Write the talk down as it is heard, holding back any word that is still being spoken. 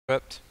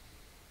equipped.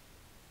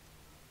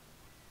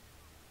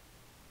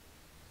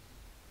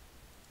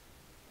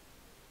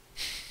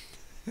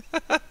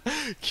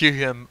 Cue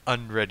him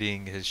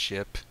unreadying his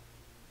ship.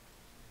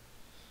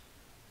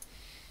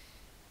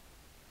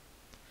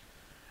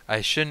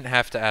 I shouldn't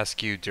have to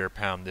ask you, Dear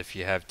Pound, if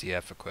you have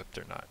DF equipped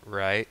or not,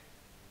 right?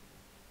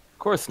 Of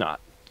course not.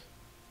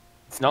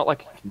 It's not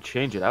like I can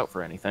change it out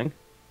for anything.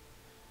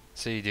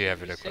 So you do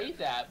have it You say equipped.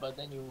 that, but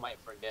then you might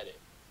forget it.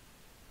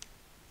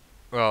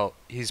 Well,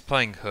 he's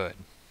playing Hood,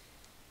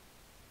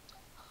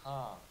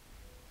 Huh.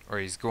 or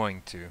he's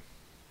going to.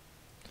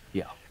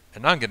 Yeah.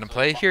 And I'm gonna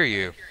play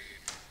Hiryu.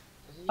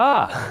 Does he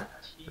Ah. have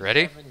a T7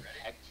 Ready?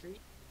 tech tree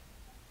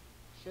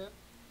ship?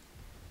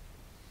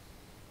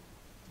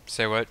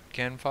 Say what,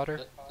 Cannon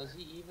Fodder? Does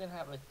he even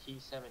have a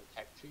T7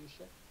 tech tree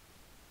ship?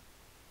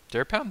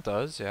 Dear Pound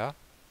does, yeah.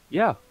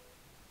 Yeah.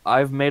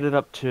 I've made it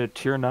up to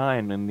tier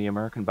 9 in the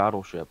American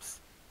battleships.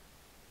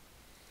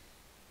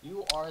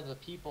 You are the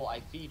people I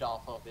feed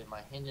off of in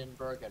my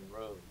Hindenburg and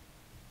Rune.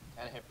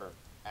 And Hipper,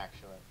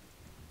 actually.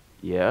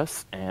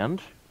 Yes,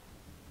 and?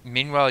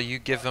 Meanwhile, you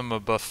give him a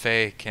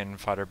buffet, Cannon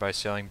Fodder, by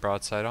sailing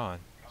broadside on.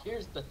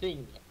 Here's the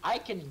thing, I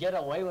can get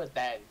away with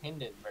that in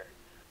Hindenburg.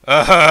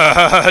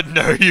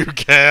 No, you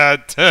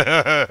can't.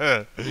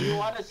 Do you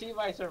want to see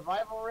my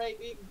survival rate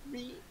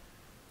beat?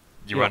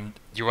 You want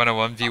a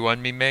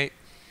 1v1 me, mate?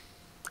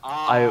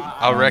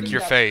 I'll don't wreck think your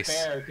that's face.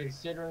 fair,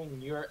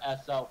 considering your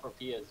SL for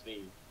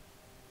PSV.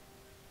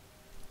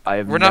 I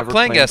have We're not never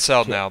playing claimed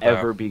SL to now, though.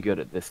 ever be good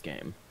at this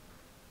game.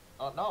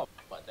 Oh no,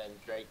 but then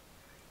Drake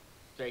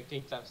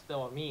thinks I'm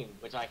still a meme,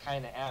 which I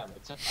kind of am.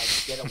 It's just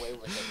I get away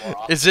with it more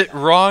often. Is it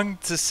now. wrong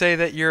to say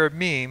that you're a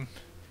meme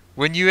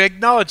when you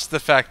acknowledge the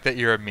fact that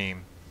you're a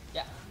meme?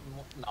 Yeah,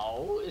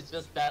 no, it's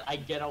just that I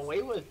get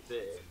away with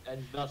it,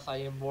 and thus I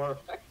am more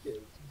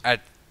effective.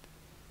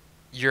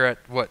 You're at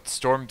what,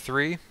 Storm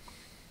 3?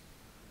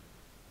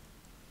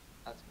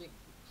 That's big.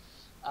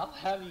 I'll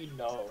have you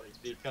know it's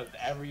because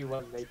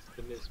everyone makes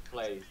the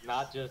misplays,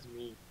 not just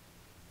me.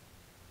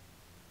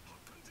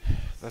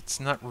 That's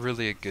not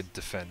really a good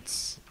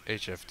defense,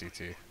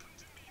 HFDT.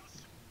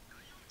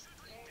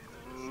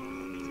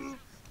 You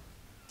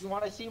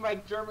want to see my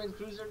German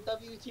cruiser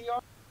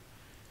WTR?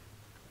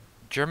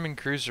 German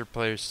cruiser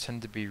players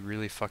tend to be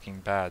really fucking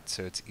bad,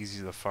 so it's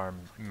easy to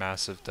farm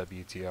massive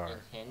WTR.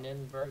 In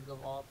Hindenburg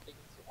of all things.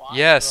 Why,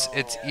 Yes, bro?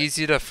 it's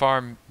easy to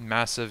farm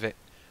massive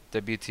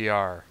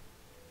WTR.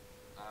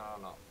 I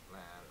don't know,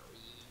 man.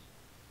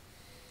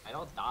 I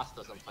know Das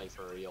doesn't play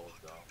for reals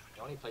though. He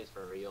only plays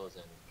for reals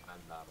in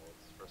command battles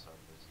for some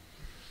reason.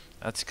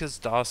 That's because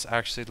DOS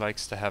actually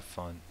likes to have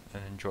fun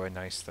and enjoy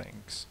nice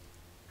things.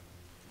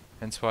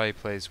 Hence why he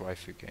plays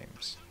waifu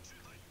games.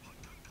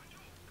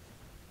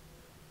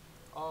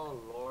 Oh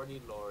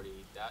lordy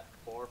lordy, that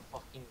poor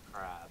fucking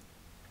crab.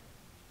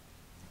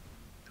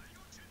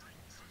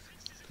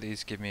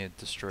 Please give me a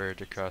destroyer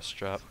to cross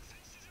drop.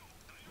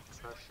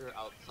 Pressure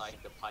outside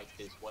the pipe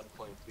is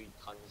 1.3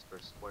 tons per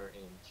square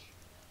inch.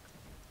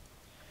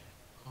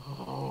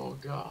 Oh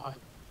god.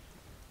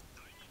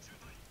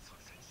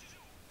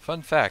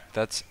 Fun fact,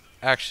 that's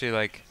actually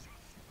like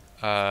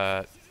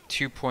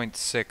 2.6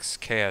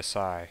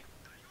 KSI,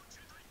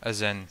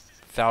 as in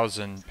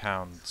 1,000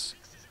 pounds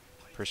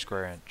per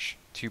square inch.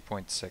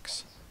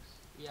 2.6.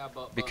 Yeah,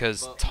 but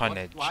Because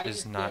tonnage why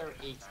is not. there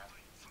a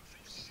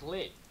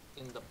slit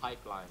in the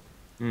pipeline?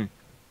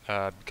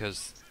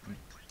 Because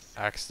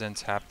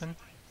accidents happen.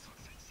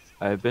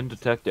 I have been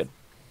detected.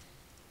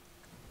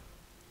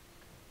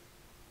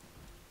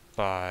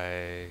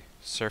 By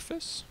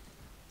surface?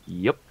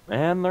 Yep,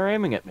 and they're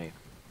aiming at me.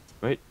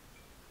 Wait.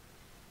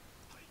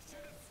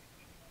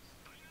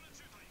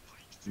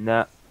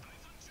 Nah.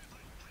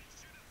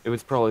 It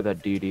was probably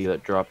that DD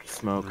that dropped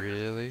smoke.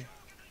 Really?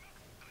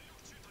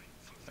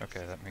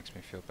 Okay, that makes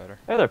me feel better.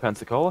 Hey there,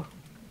 Pensacola.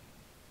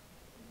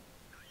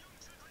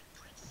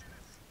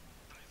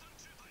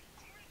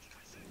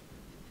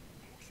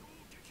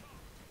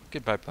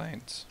 Goodbye,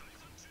 planes.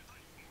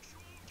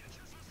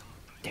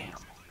 Damn.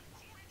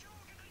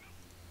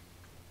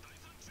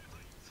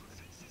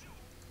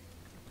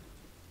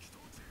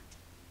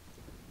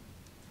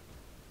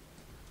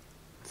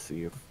 Let's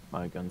see if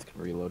my guns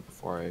can reload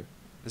before I...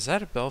 Is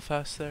that a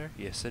Belfast there?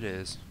 Yes, it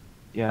is.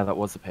 Yeah, that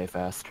was a pay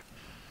fast.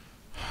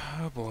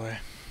 Oh boy.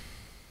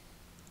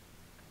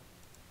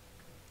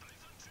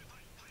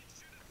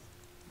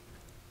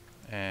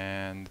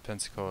 And the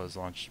Pensacola has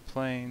launched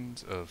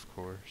planes, of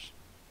course.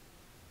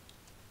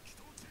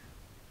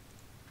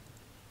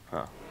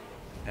 Huh.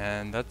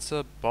 And that's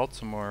a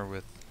Baltimore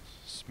with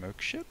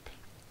smoke ship?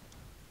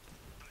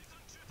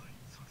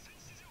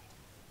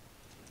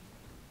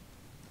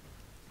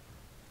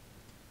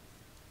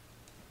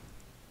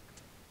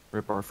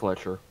 Rip our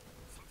Fletcher.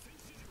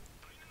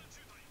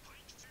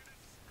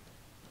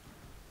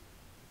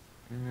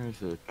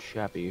 There's a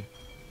chappie.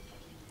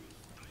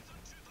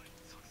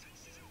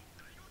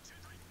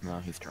 No,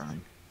 he's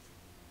trying.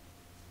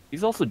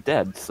 He's also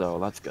dead, so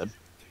that's good.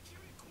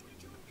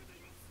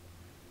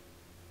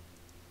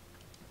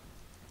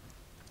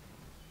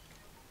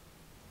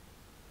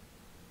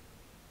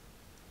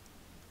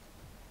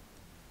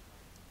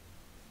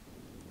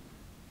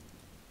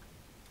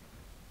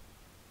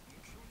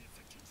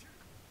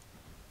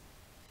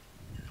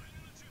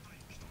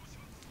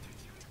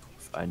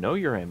 I know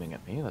you're aiming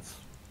at me. That's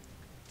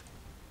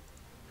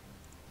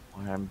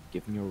why I'm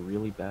giving you a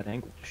really bad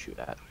angle to shoot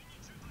at.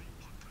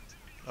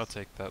 I'll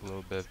take that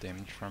little bit of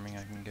damage farming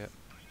I can get.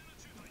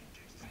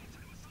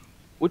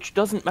 Which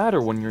doesn't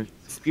matter when you're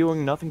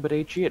spewing nothing but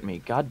HE at me.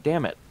 God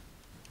damn it.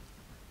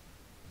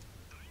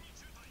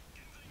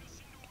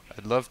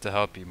 I'd love to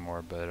help you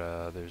more,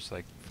 but there's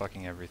like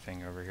fucking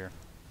everything over here.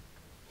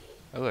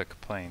 Oh look,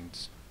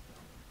 planes.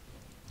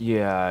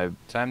 Yeah,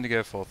 Time to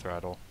go full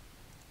throttle.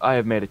 I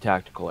have made a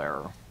tactical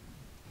error.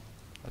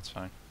 That's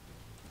fine.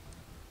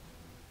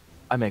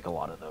 I make a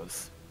lot of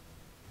those.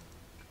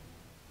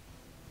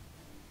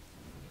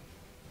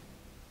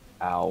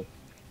 Ow.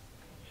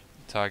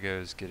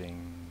 Tago's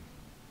getting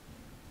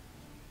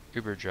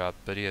uber dropped,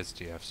 but he has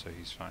DF, so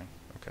he's fine.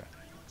 Okay.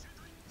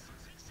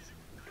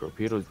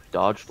 Torpedoes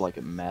dodged like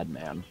a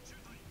madman.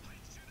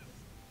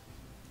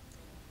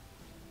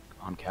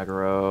 Come on,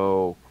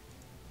 Kagero.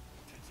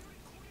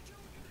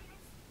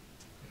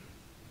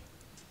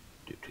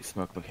 Due to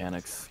smoke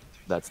mechanics,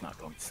 that's not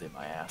going to save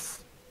my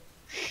ass.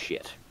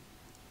 Shit.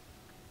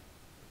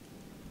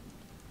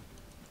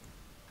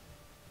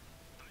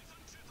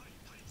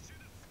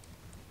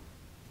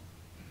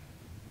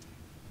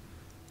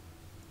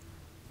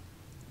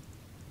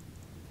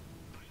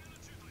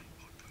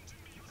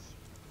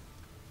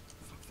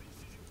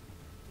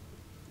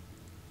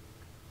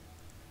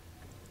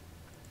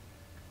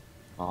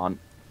 On.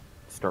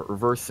 Start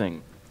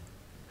reversing.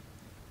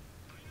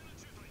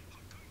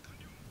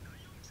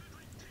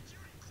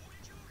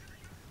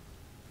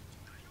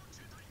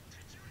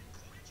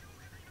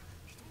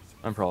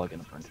 I'm probably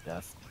gonna burn to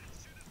death.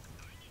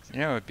 You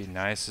know what would be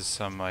nice is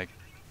some like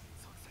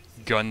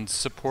gun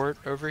support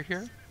over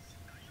here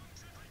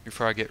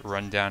before I get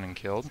run down and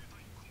killed.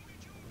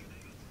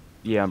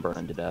 Yeah, I'm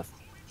burning to death.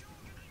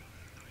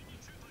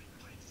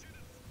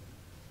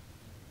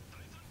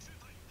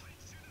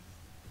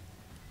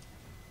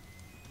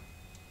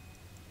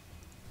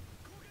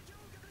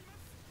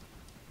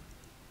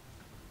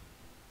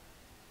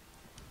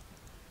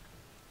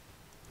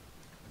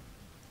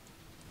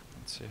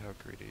 Let's see how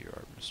greedy you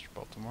are, Mr.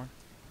 Baltimore.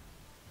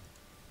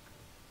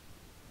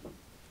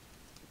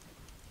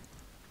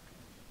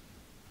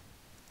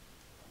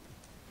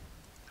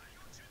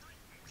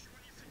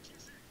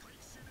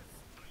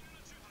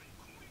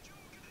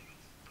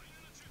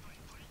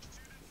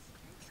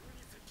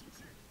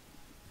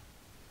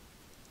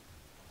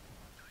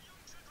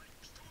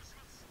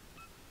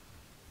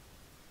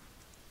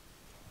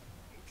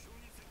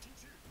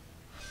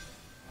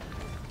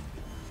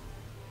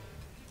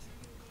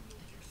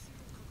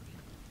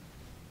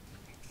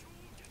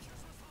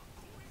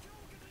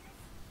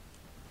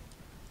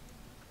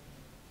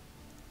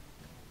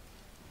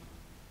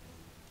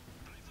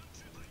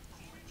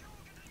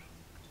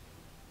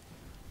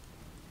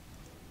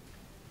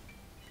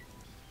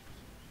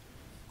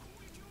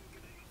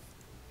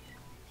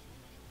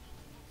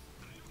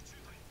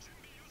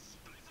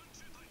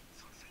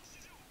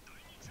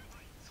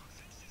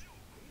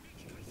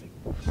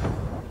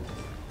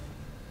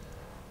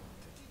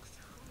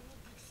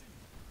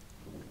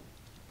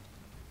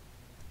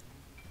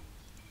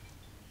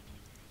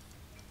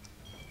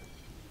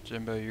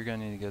 Jimbo, you're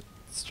gonna need to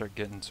start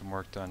getting some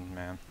work done,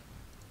 man.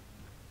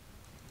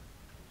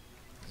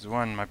 Because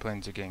one, my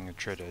planes are getting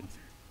attrited.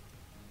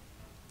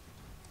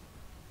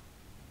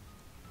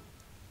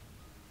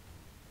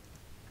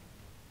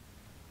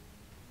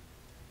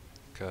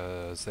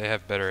 Because they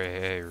have better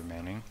AA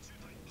remaining.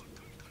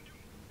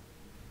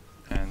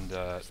 And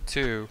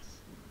two,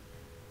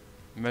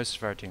 most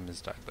of our team has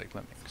died like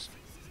lemmings.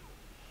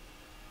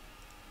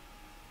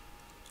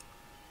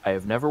 I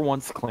have never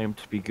once claimed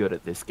to be good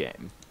at this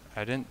game.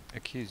 I didn't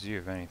accuse you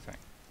of anything.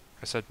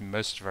 I said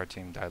most of our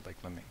team died like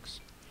lemmings.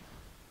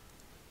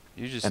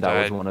 You just And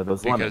I was died one of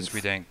those because lemmings.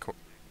 we didn't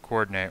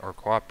coordinate or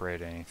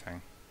cooperate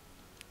anything.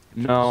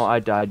 No,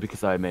 I died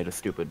because I made a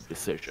stupid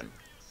decision.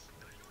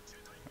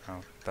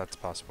 Oh, that's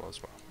possible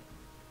as well.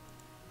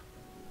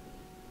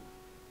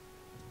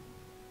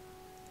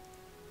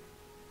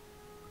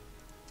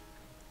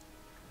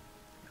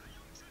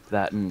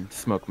 That and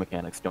smoke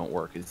mechanics don't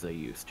work as they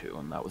used to,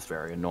 and that was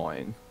very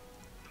annoying.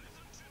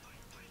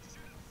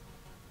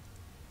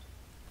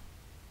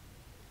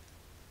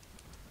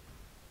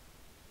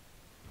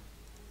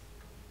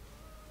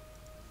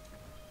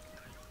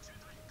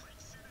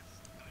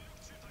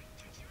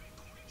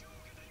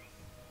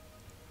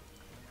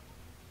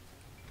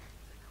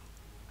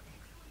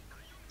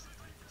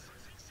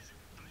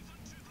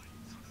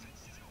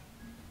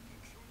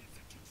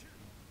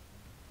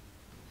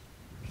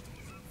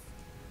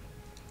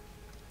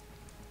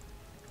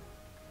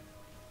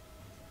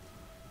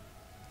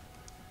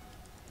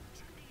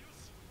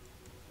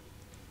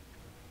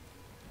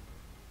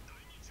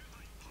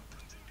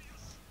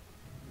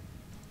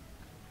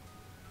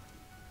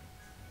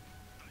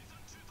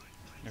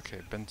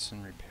 Okay,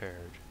 Benson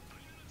repaired.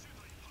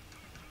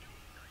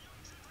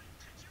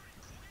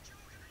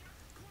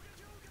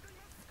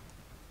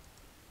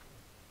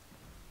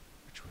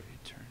 Which way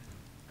to turn?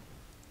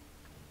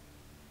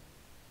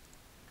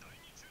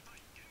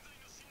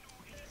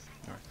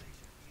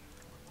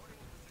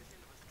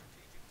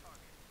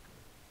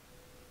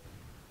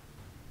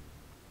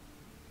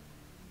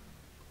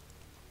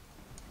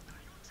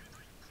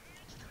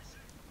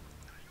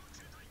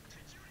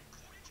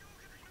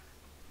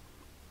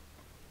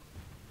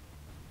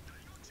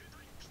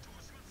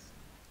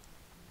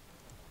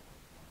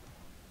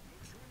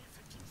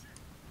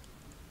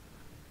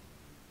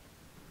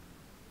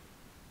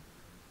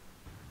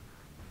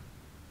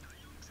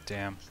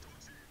 Damn.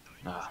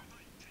 Ah,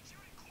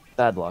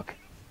 bad luck.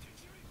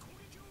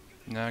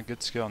 No,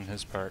 good skill on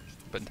his part,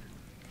 but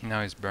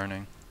now he's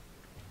burning.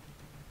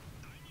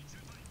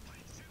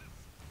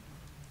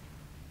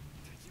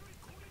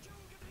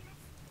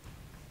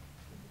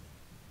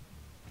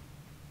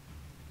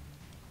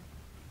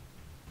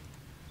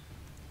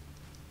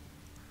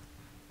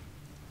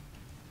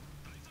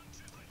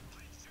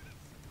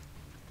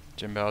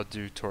 Jimbo, I'll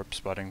do torp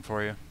spotting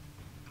for you.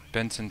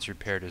 Benson's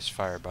repaired his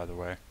fire, by the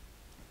way.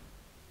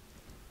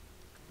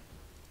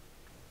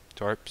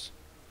 Torps?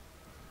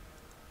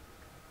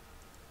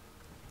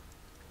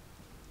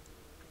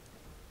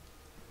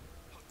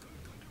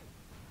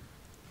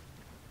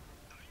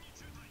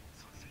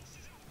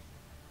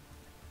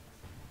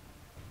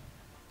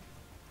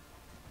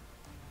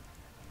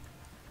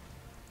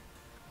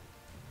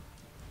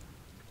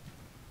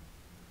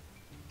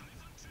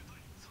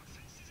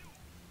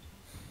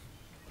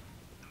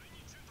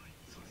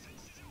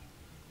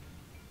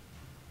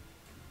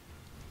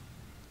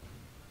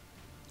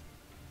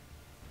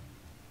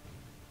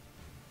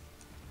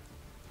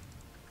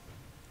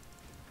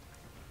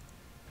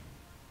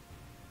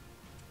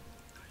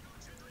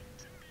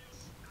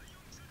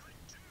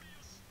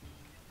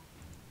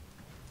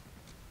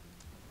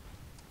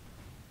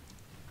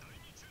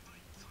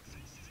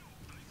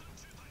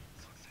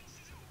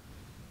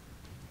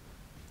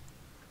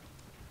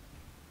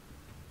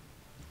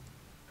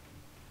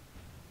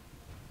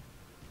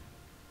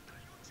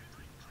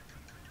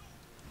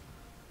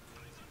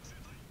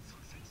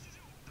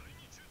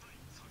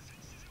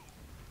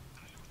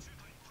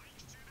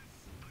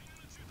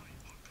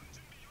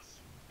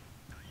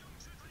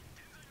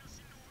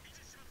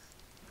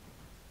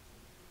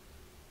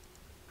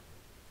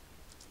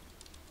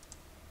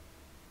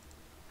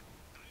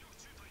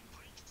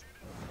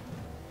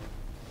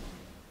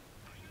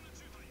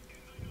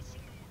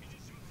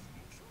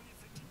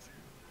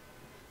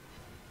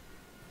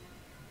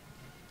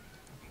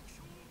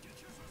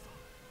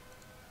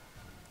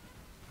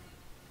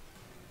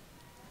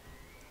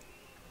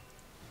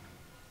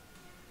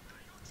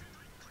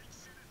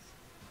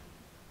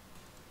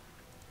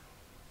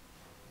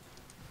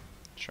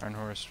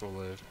 Scharnhorst will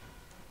live.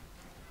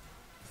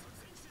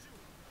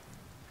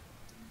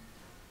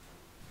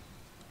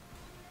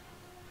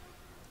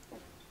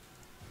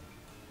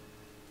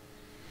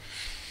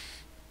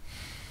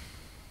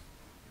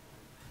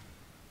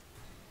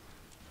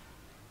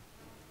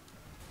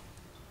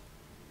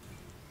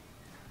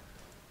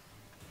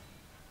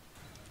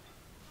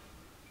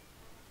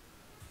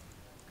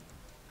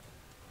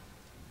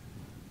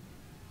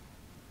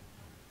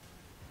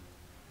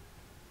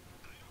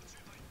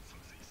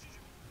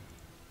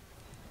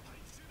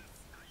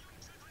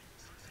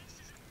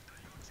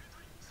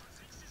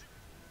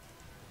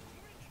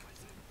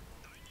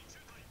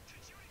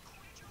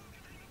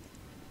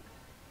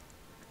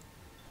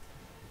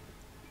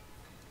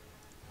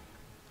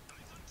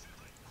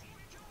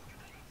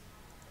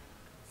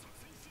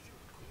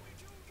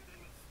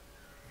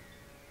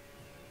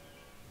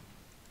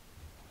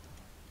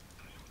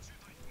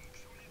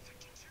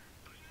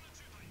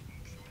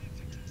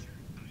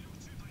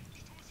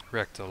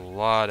 Wrecked a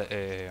lot of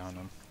AA on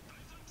him.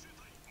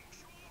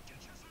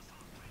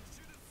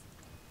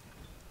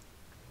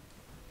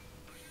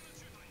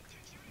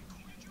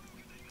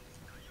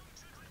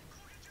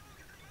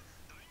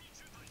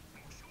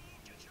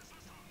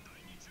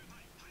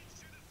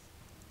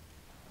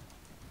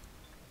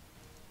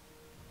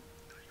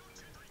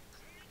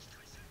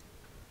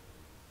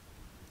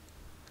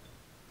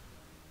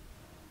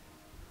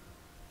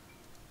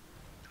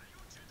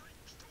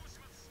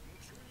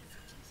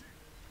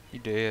 He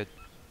did.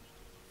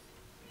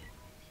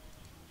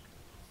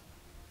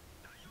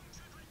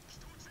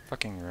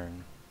 Fucking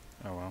rune.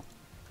 Oh well.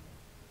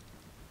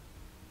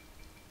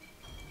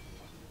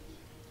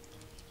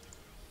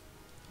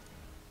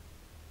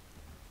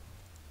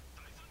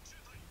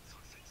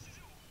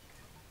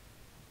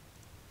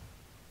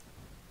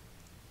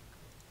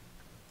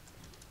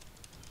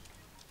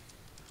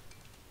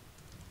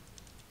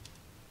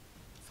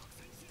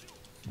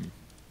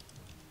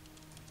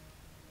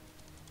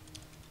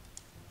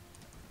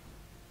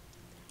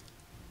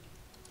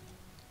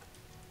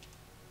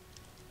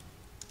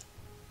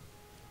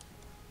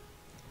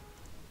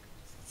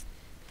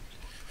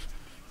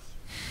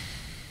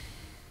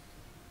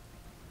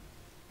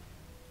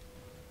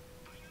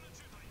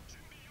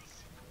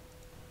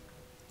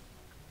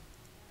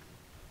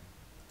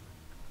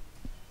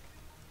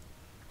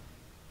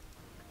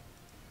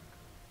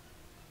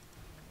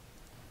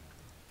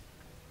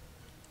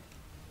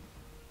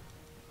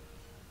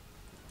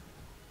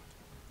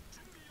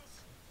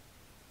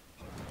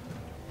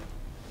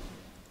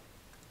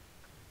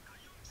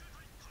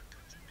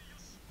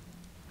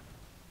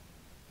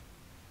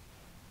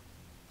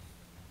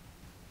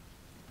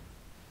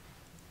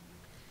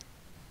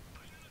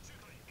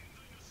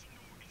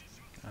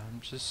 I'm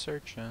just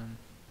searching.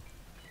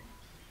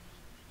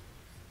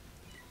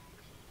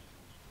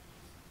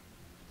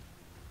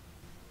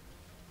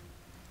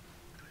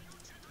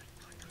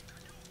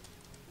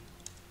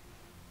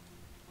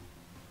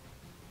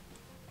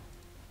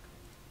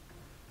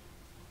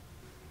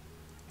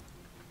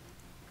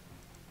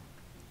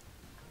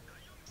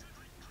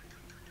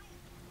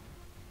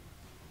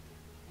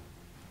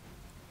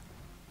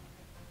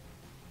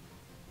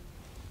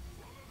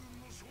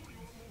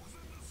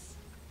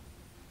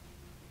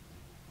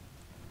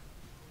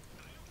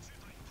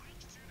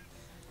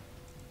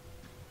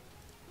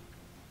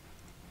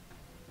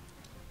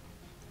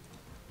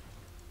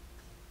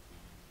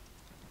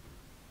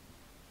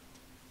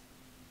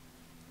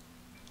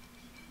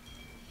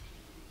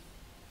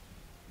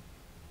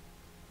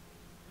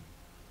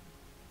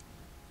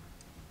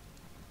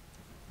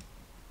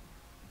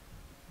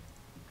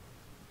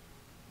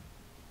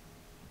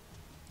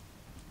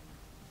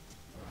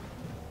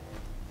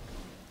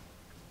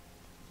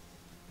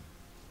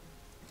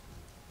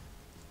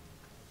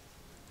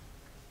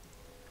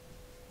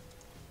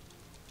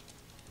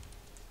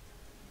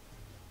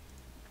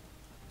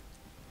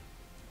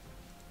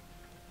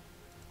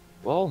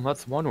 Well,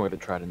 that's one way to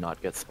try to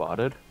not get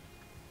spotted.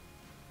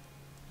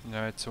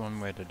 No, it's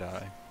one way to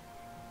die.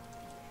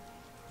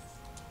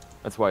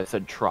 That's why I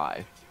said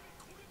try.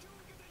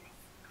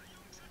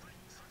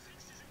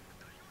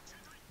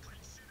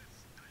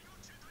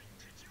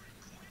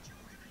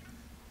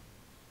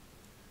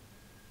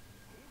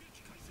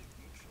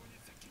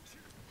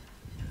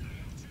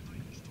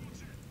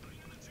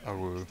 Oh,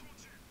 woo.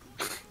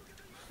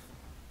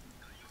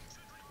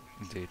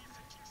 Indeed.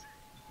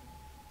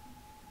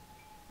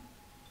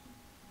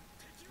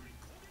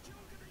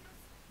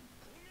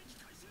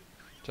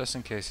 Just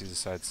in case he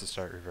decides to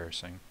start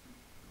reversing.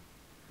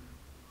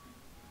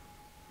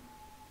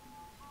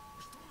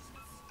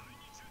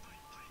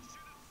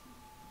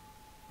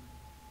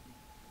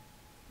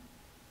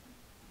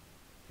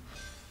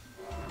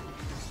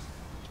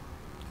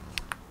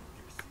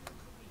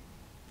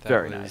 That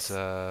Very was,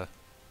 nice.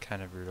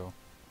 kind of brutal.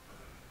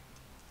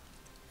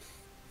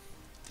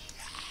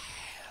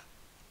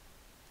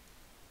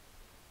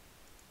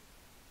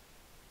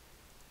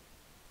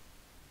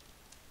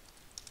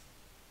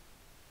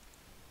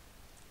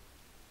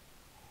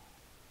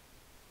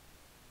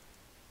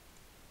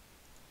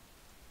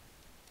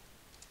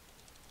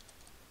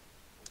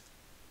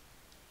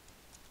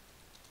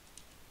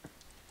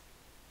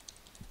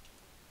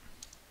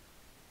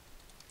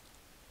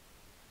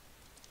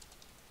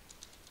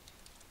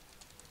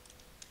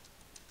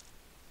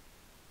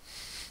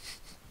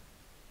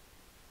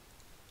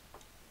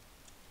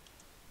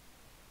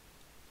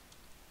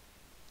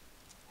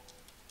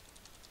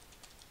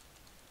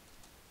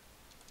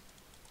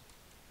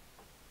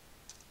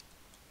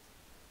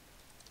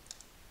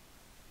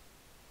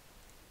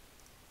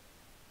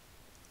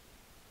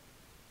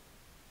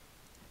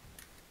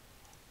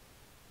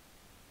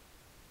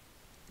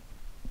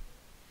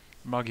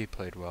 Muggy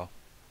played well.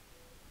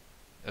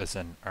 As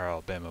in our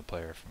Alabama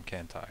player from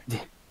Kantai.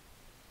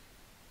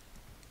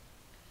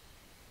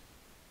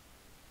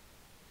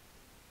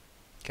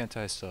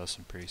 Kantai still has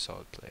some pretty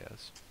solid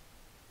players.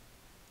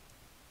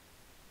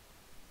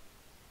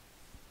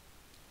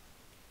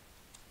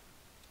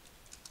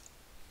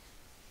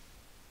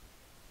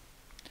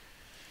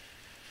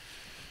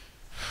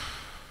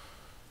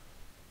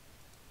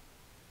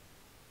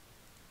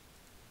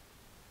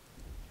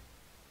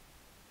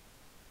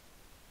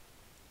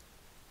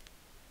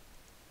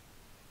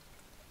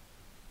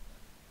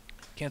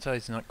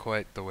 Kantai's not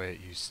quite the way it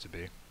used to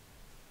be.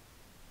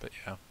 But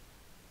yeah.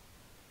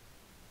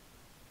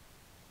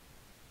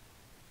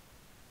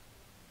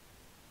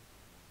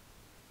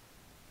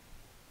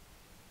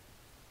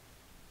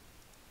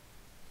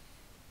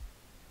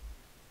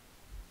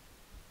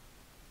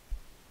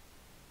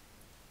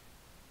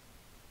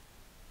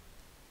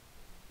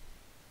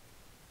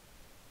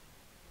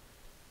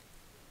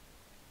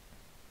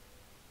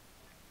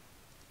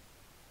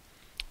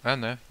 I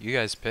don't know. You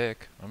guys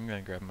pick. I'm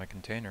gonna grab my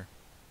container.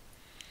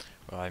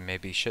 Well, I may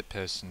be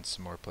shitposting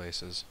some more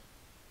places.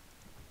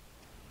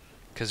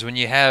 Because when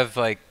you have,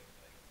 like,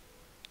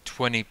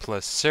 20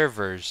 plus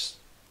servers,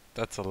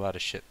 that's a lot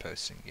of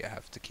shitposting you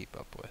have to keep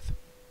up with.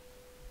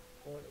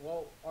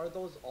 Well, are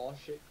those all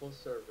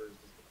shitpost servers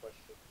is the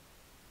question.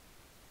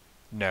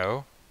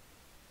 No.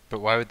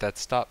 But why would that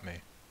stop me?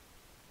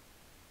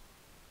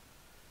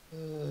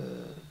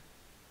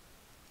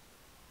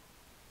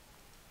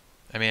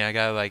 I mean, I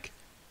gotta, like,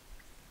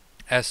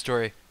 ask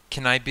Dory,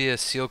 can I be a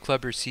Seal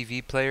Club or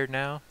CV player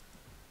now?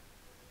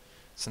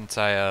 Since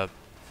I,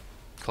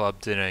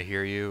 clubbed in a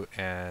Hear You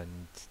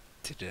and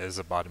did it as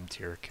a bottom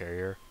tier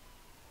carrier.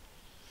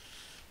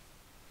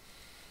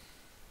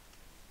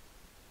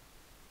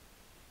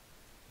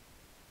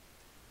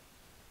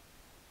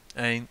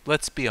 I mean,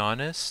 let's be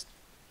honest.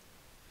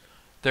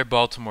 Their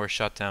Baltimore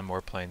shot down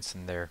more planes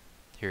than their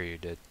Hear You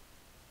did.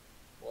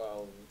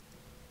 Well,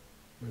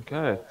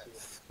 Okay,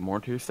 more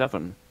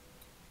 2-7.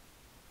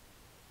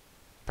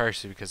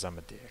 Partially because I'm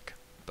a dick,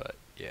 but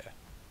yeah.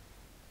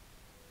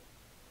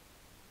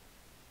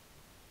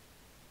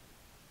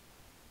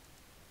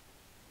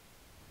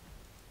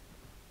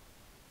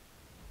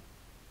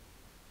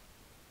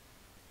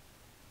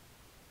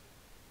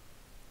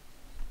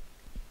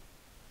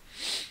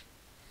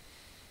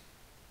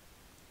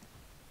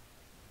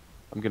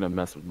 I'm gonna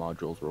mess with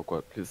modules real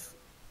quick, because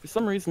for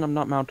some reason I'm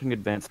not mounting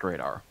advanced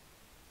radar.